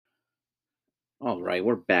All right,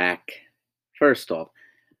 we're back. First off,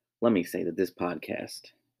 let me say that this podcast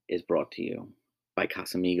is brought to you by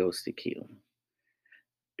Casamigos Tequila.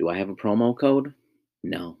 Do I have a promo code?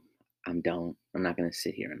 No, I don't. I'm not going to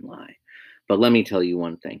sit here and lie. But let me tell you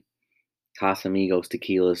one thing. Casamigos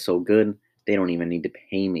Tequila is so good, they don't even need to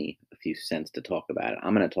pay me a few cents to talk about it.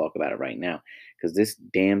 I'm going to talk about it right now because this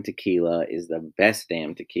damn tequila is the best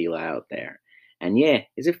damn tequila out there. And yeah,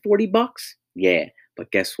 is it 40 bucks? Yeah,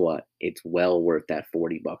 but guess what? It's well worth that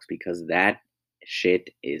 40 bucks because that shit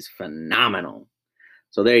is phenomenal.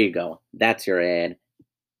 So there you go. That's your ad.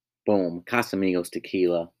 Boom. Casamigos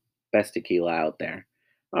Tequila. Best tequila out there.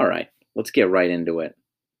 All right, let's get right into it.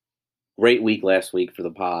 Great week last week for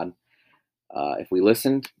the pod. If we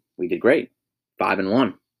listened, we did great.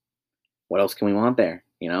 5-1. What else can we want there?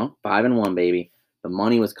 5-1, baby. The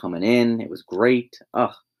money was coming in. It was great.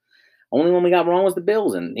 Ugh. Only one we got wrong was the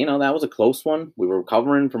Bills, and that was a close one. We were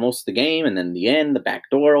recovering for most of the game, and then in the end, the back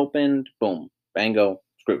door opened. Boom, bango,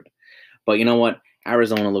 screwed. But you know what?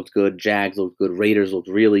 Arizona looked good. Jags looked good. Raiders looked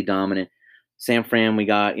really dominant. San Fran, we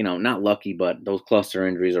got not lucky, but those cluster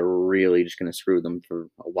injuries are really just going to screw them for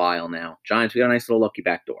a while now. Giants, we got a nice little lucky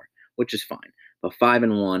back door, which is fine. But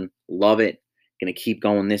 5-1, love it. Going to keep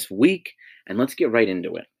going this week, and let's get right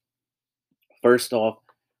into it. First off,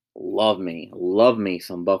 love me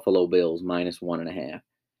some Buffalo Bills -1.5.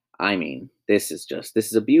 I mean, this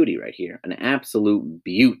is a beauty right here, an absolute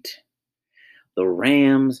beaut. The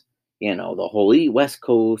Rams, the whole West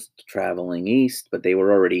Coast traveling east, but they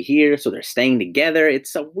were already here, so they're staying together.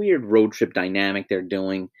 It's a weird road trip dynamic they're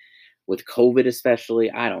doing with COVID,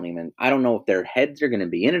 especially. I don't know if their heads are going to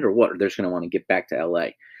be in it or what, or they're just going to want to get back to LA.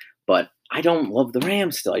 But I don't love the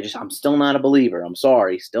Rams still. I'm still not a believer. I'm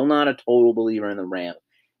sorry. Still not a total believer in the Rams.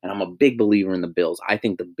 And I'm a big believer in the Bills. I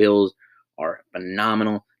think the Bills are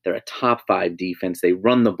phenomenal. They're a top 5 defense. They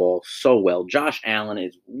run the ball so well. Josh Allen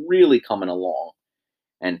is really coming along.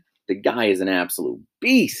 And the guy is an absolute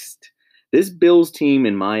beast. This Bills team,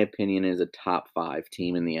 in my opinion, is a top 5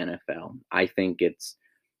 team in the NFL. I think it's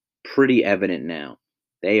pretty evident now.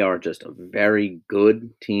 They are just a very good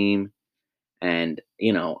team. And,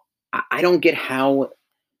 I don't get how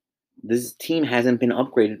this team hasn't been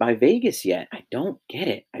upgraded by Vegas yet. I don't get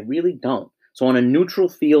it. I really don't. So on a neutral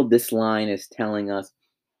field, this line is telling us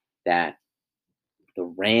that the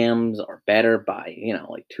Rams are better by,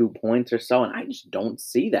 like 2 points or so. And I just don't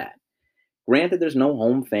see that. Granted, there's no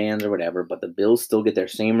home fans or whatever, but the Bills still get their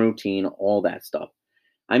same routine, all that stuff.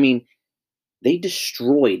 I mean, they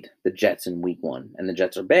destroyed the Jets in week 1, and the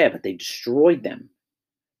Jets are bad, but they destroyed them.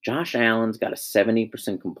 Josh Allen's got a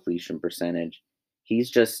 70% completion percentage. He's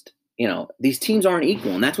just, these teams aren't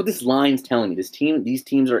equal, and that's what this line's telling me. These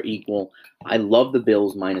teams are equal. I love the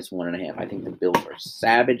Bills -1.5. I think the Bills are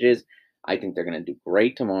savages. I think they're going to do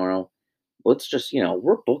great tomorrow. Let's just,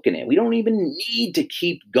 we're booking it. We don't even need to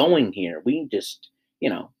keep going here. We just,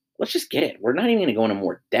 let's just get it. We're not even going to go into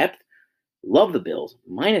more depth. Love the Bills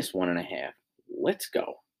 -1.5. Let's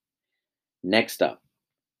go. Next up,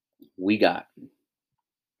 we got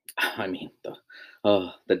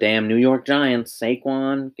the damn New York Giants.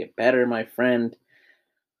 Saquon, get better, my friend.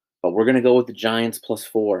 But we're gonna go with the Giants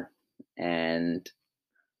 +4. And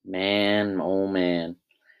man, oh man,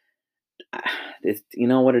 this, you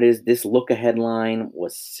know what it is? This look ahead line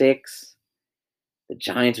was 6. The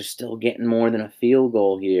Giants are still getting more than a field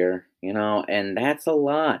goal here, and that's a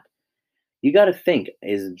lot. You got to think: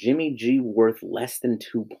 is Jimmy G worth less than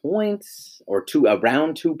 2 points or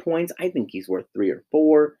around 2 points? I think he's worth 3 or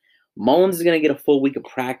 4. Mullins is going to get a full week of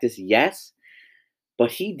practice, yes, but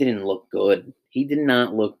he didn't look good. He did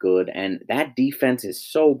not look good, and that defense is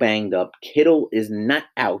so banged up. Kittle is not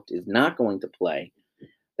out, is not going to play.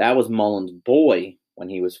 That was Mullins' boy when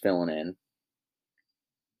he was filling in.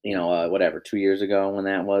 Whatever, 2 years ago when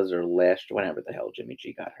that was, or whenever the hell Jimmy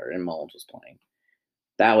G got hurt and Mullins was playing.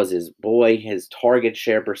 That was his boy. His target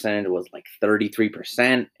share percentage was like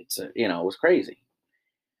 33%. It was crazy.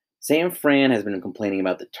 San Fran has been complaining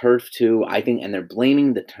about the turf too. I think, and they're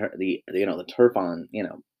blaming the turf on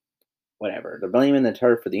whatever. They're blaming the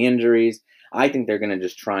turf for the injuries. I think they're going to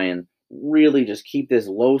just try and really just keep this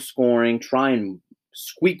low scoring. Try and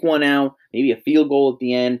squeak one out, maybe a field goal at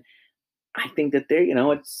the end. I think that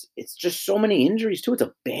it's just so many injuries too. It's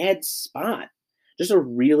a bad spot, just a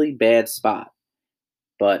really bad spot.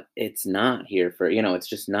 But it's not here for, it's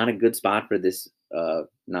just not a good spot for this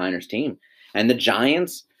Niners team. And the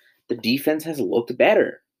Giants, the defense has looked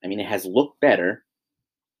better. I mean, it has looked better.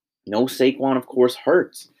 No Saquon, of course,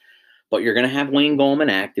 hurts. But you're going to have Wayne Gallman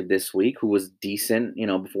active this week, who was decent,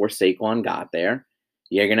 before Saquon got there.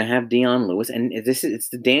 You're going to have Dion Lewis. And it's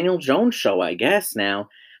the Daniel Jones show, I guess, now.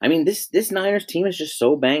 I mean, this Niners team is just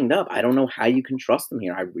so banged up. I don't know how you can trust them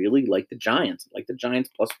here. I really like the Giants. I like the Giants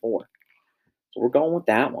 +4. So we're going with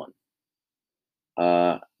that one.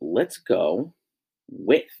 Let's go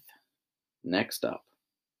with next up.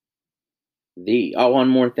 One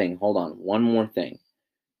more thing. Hold on. One more thing.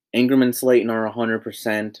 Ingram and Slayton are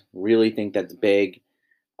 100%. Really think that's big.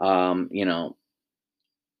 You know,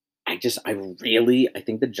 I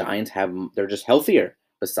think the Giants they're just healthier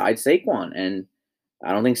besides Saquon. And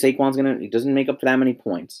I don't think he doesn't make up for that many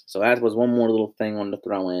points. So that was one more little thing I wanted to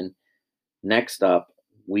throw in. Next up,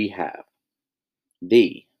 we have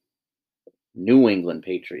the New England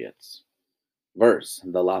Patriots versus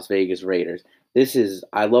the Las Vegas Raiders.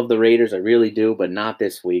 I love the Raiders, I really do, but not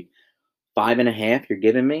this week. 5.5 you're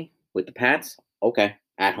giving me with the Pats? Okay.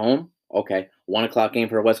 At home? Okay. 1 o'clock game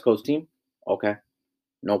for a West Coast team? Okay.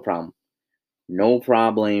 No problem. No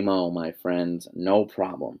problemo, my friends. No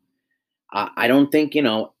problem. I don't think,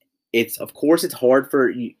 of course it's hard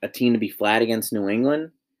for a team to be flat against New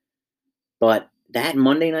England, but that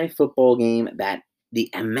Monday Night Football game, the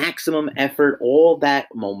maximum effort, all that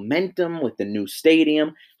momentum with the new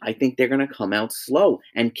stadium, I think they're going to come out slow.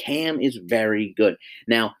 And Cam is very good.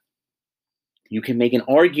 Now, you can make an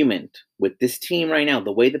argument with this team right now,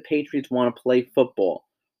 the way the Patriots want to play football,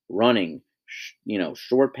 running,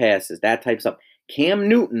 short passes, that type of stuff. Cam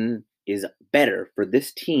Newton is better for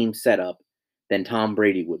this team setup than Tom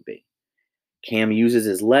Brady would be. Cam uses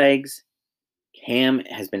his legs. Cam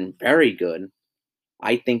has been very good.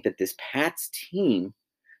 I think that this Pats team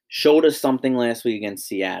showed us something last week against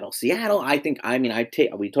Seattle. Seattle,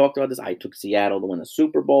 we talked about this. I took Seattle to win the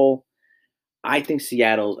Super Bowl. I think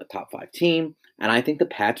Seattle's a top 5 team, and I think the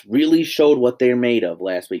Pats really showed what they're made of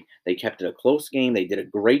last week. They kept it a close game. They did a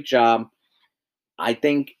great job. I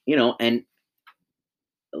think, and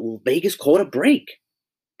Vegas caught a break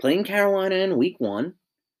playing Carolina in week 1.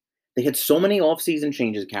 They had so many offseason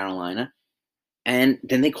changes, Carolina, and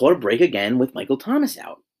then they caught a break again with Michael Thomas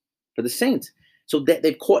out for the Saints. So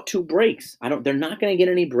they've caught 2 breaks. They're not going to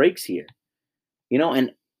get any breaks here.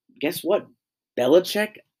 And guess what?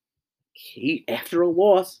 Belichick, after a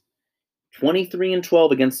loss,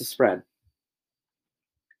 23-12 against the spread.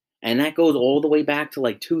 And that goes all the way back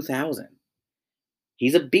to 2000.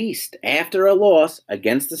 He's a beast. After a loss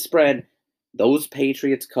against the spread, those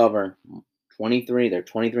Patriots cover 23. They're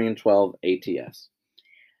 23-12 ATS.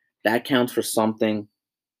 That counts for something.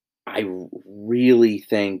 I really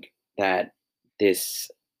think that this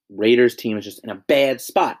Raiders team is just in a bad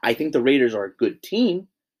spot. I think the Raiders are a good team,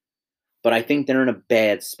 but I think they're in a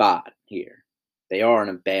bad spot here. They are in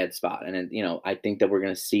a bad spot. And, I think that we're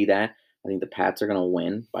going to see that. I think the Pats are going to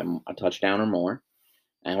win by a touchdown or more.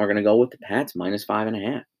 And we're going to go with the Pats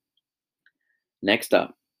 -5.5. Next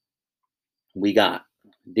up, we got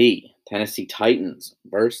the Tennessee Titans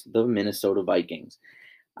versus the Minnesota Vikings.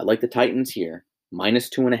 I like the Titans here.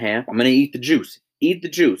 -2.5. I'm going to eat the juice. Eat the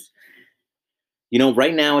juice.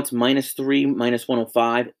 Right now it's -3,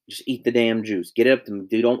 -105. Just eat the damn juice. Get it up.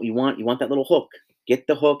 You want that little hook. Get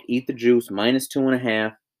the hook. Eat the juice.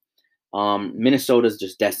 -2.5. Minnesota's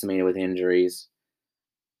just decimated with injuries.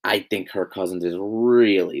 I think Kirk Cousins is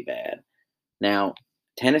really bad. Now,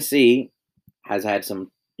 Tennessee has had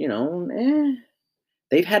some,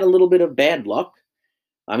 they've had a little bit of bad luck.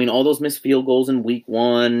 All those missed field goals in week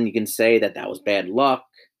 1, you can say that was bad luck.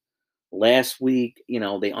 Last week, they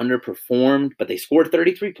underperformed, but they scored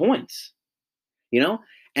 33 points,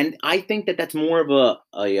 And I think that that's more of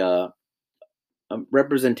a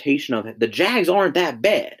representation of it. The Jags aren't that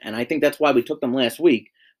bad, and I think that's why we took them last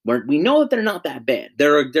week. We know that they're not that bad.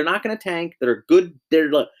 They're not going to tank. They're good. They're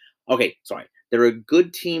a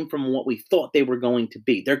good team from what we thought they were going to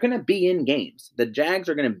be. They're going to be in games. The Jags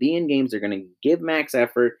are going to be in games. They're going to give max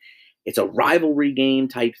effort. It's a rivalry game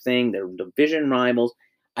type thing. They're division rivals.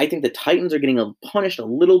 I think the Titans are getting punished a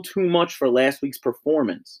little too much for last week's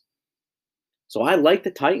performance. So I like the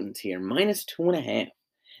Titans here, -2.5.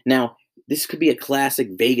 Now, this could be a classic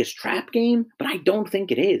Vegas trap game, but I don't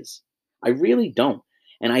think it is. I really don't.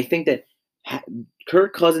 And I think that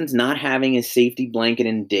Kirk Cousins not having his safety blanket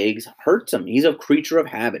in Diggs hurts him. He's a creature of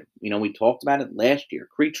habit. We talked about it last year.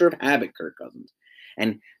 Creature of habit, Kirk Cousins.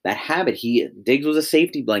 And that habit, Diggs was a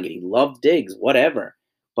safety blanket. He loved Diggs, whatever.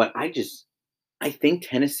 But I think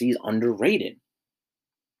Tennessee's underrated.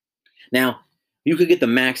 Now, you could get the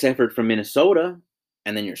max effort from Minnesota,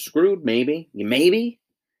 and then you're screwed, maybe.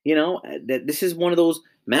 This is one of those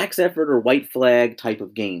max effort or white flag type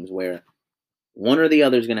of games where one or the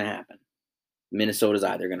other is going to happen. Minnesota's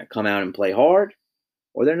either going to come out and play hard,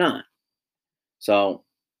 or they're not. So,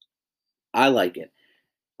 I like it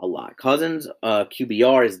a lot. Cousins'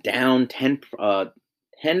 QBR is down 10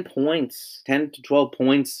 10 points, 10 to 12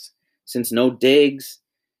 points since no Diggs.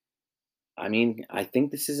 I mean, I think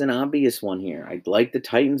this is an obvious one here. I'd like the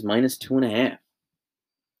Titans minus 2.5.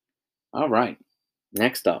 All right.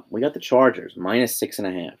 Next up, we got the Chargers minus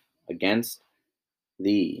 6.5 against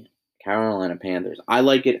the Carolina Panthers. I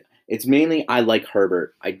like it. It's mainly I like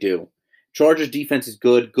Herbert. I do. Chargers defense is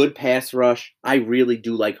good. Good pass rush. I really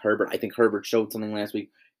do like Herbert. I think Herbert showed something last week.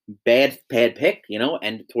 Bad pick,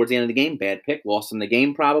 and towards the end of the game, bad pick. Lost in the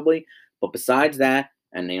game probably. But besides that,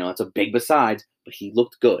 and it's a big besides, but he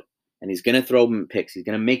looked good. And he's going to throw picks. He's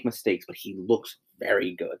going to make mistakes, but he looks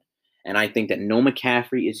very good. And I think that no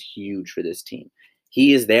McCaffrey is huge for this team.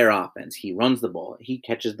 He is their offense. He runs the ball. He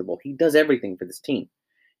catches the ball. He does everything for this team.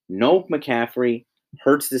 No McCaffrey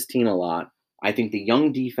hurts this team a lot. I think the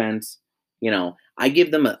young defense, I give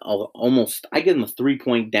them a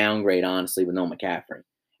 3-point downgrade, honestly, with no McCaffrey.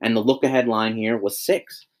 And the look-ahead line here was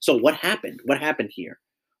 6. So what happened? What happened here?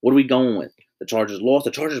 What are we going with? The Chargers lost.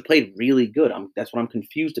 The Chargers played really good. That's what I'm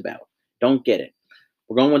confused about. Don't get it.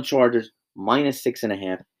 We're going with Chargers minus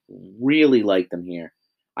 6.5. Really like them here.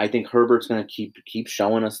 I think Herbert's going to keep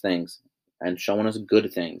showing us things and showing us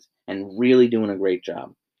good things and really doing a great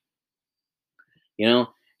job.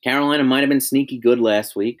 Carolina might have been sneaky good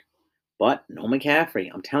last week, but no McCaffrey.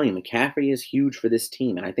 I'm telling you, McCaffrey is huge for this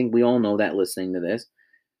team, and I think we all know that listening to this.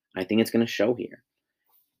 I think it's going to show here.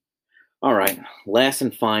 All right, last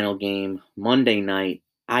and final game, Monday night.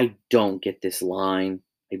 I don't get this line.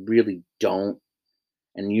 I really don't.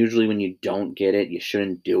 And usually when you don't get it, you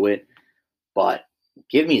shouldn't do it. But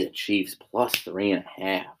give me the Chiefs plus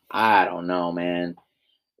 3.5. I don't know, man.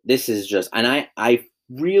 This is just, and I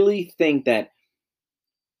really think that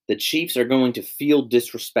the Chiefs are going to feel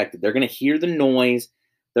disrespected. They're going to hear the noise.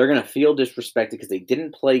 They're going to feel disrespected because they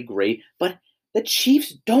didn't play great. But the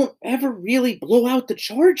Chiefs don't ever really blow out the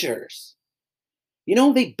Chargers.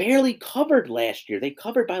 They barely covered last year. They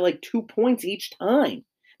covered by like 2 points each time.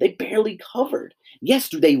 They barely covered. Yes,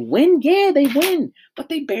 do they win? Yeah, they win. But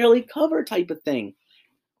they barely cover type of thing.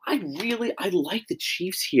 I like the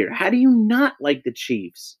Chiefs here. How do you not like the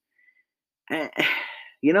Chiefs? And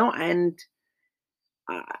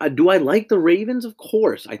do I like the Ravens? Of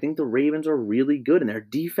course. I think the Ravens are really good, and their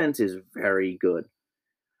defense is very good.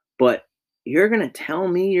 But you're going to tell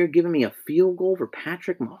me you're giving me a field goal for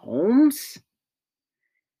Patrick Mahomes?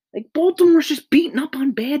 Like, Baltimore's just beating up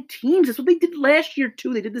on bad teams. That's what they did last year,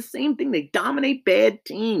 too. They did the same thing. They dominate bad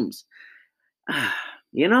teams. I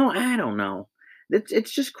don't know.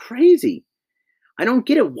 It's just crazy. I don't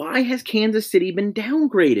get it. Why has Kansas City been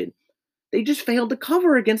downgraded? They just failed to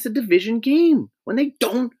cover against a division game when they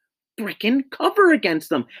don't freaking cover against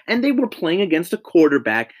them. And they were playing against a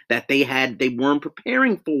quarterback that they weren't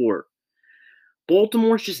preparing for.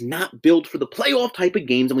 Baltimore's just not built for the playoff type of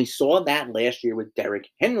games, and we saw that last year with Derrick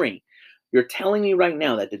Henry. You're telling me right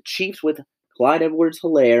now that the Chiefs with Clyde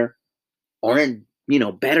Edwards-Helaire aren't,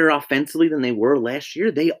 better offensively than they were last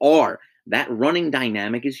year? They are. That running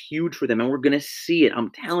dynamic is huge for them, and we're going to see it.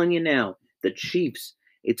 I'm telling you now, the Chiefs,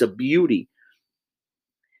 it's a beauty.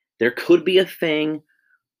 There could be a thing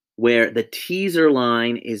where the teaser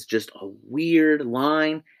line is just a weird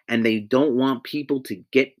line, and they don't want people to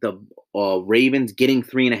get the Ravens getting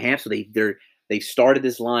 3.5, so they started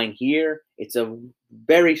this line here. It's a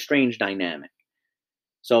very strange dynamic.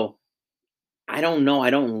 So I don't know. I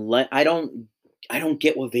don't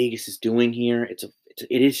get what Vegas is doing here.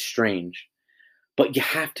 It is strange, but you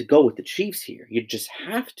have to go with the Chiefs here. You just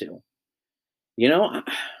have to.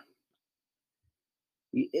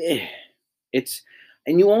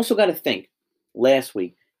 And you also got to think, last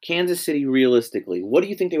week, Kansas City, realistically, what do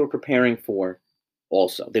you think they were preparing for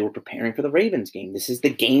also? They were preparing for the Ravens game. This is the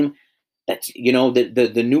game that's,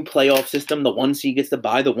 the new playoff system. The 1 seed gets the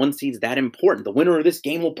bye. The 1 seed's that important. The winner of this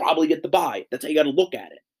game will probably get the bye. That's how you got to look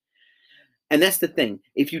at it. And that's the thing.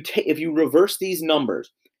 If you reverse these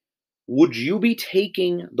numbers, would you be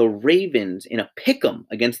taking the Ravens in a pick'em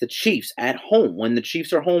against the Chiefs at home when the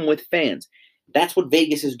Chiefs are home with fans? That's what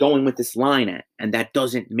Vegas is going with this line at, and that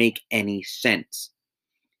doesn't make any sense.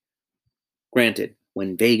 Granted,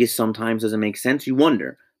 when Vegas sometimes doesn't make sense, you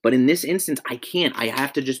wonder. But in this instance, I can't. I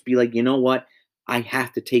have to just be like, you know what? I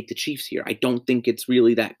have to take the Chiefs here. I don't think it's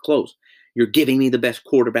really that close. You're giving me the best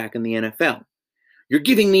quarterback in the NFL. You're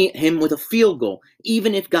giving me him with a field goal,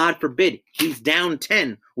 even if, God forbid, he's down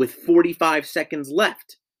 10 with 45 seconds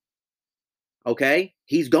left. Okay?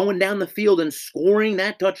 He's going down the field and scoring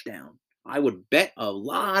that touchdown. I would bet a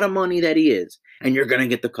lot of money that he is, and you're going to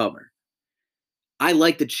get the cover. I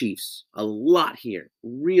like the Chiefs a lot here.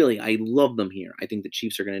 Really, I love them here. I think the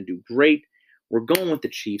Chiefs are going to do great. We're going with the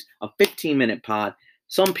Chiefs. A 15-minute pod.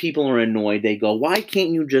 Some people are annoyed. They go, why can't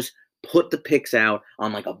you just put the picks out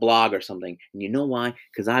on like a blog or something? And you know why?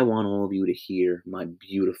 Because I want all of you to hear my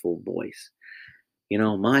beautiful voice.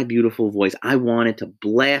 My beautiful voice. I want it to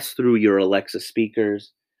blast through your Alexa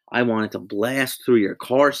speakers. I want it to blast through your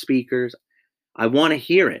car speakers. I want to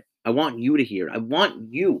hear it. I want you to hear it. I want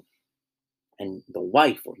you and the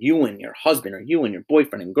wife, or you and your husband, or you and your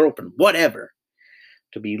boyfriend and girlfriend, whatever,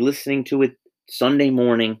 to be listening to it Sunday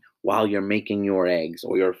morning while you're making your eggs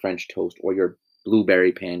or your French toast or your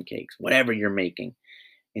blueberry pancakes, whatever you're making,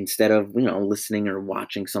 instead of, listening or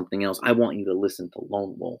watching something else. I want you to listen to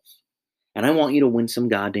Lone Wolf. And I want you to win some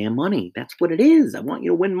goddamn money. That's what it is. I want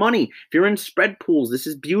you to win money. If you're in spread pools, this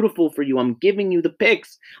is beautiful for you. I'm giving you the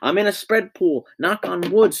picks. I'm in a spread pool. Knock on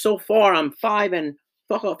wood. So far, I'm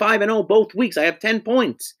 5-0 both weeks. I have 10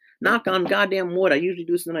 points. Knock on goddamn wood. I usually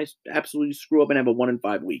do something I absolutely screw up and have a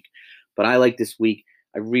 1-5 week. But I like this week.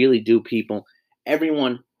 I really do, people.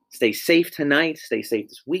 Everyone, stay safe tonight. Stay safe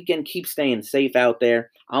this weekend. Keep staying safe out there.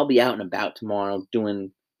 I'll be out and about tomorrow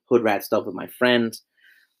doing hood rat stuff with my friends.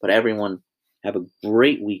 But everyone, have a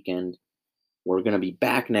great weekend. We're going to be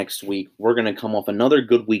back next week. We're going to come off another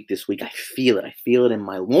good week this week. I feel it. I feel it in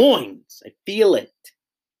my loins. I feel it.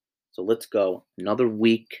 So let's go. Another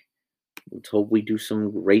week. Let's hope we do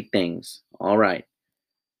some great things. All right.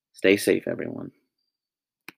 Stay safe, everyone.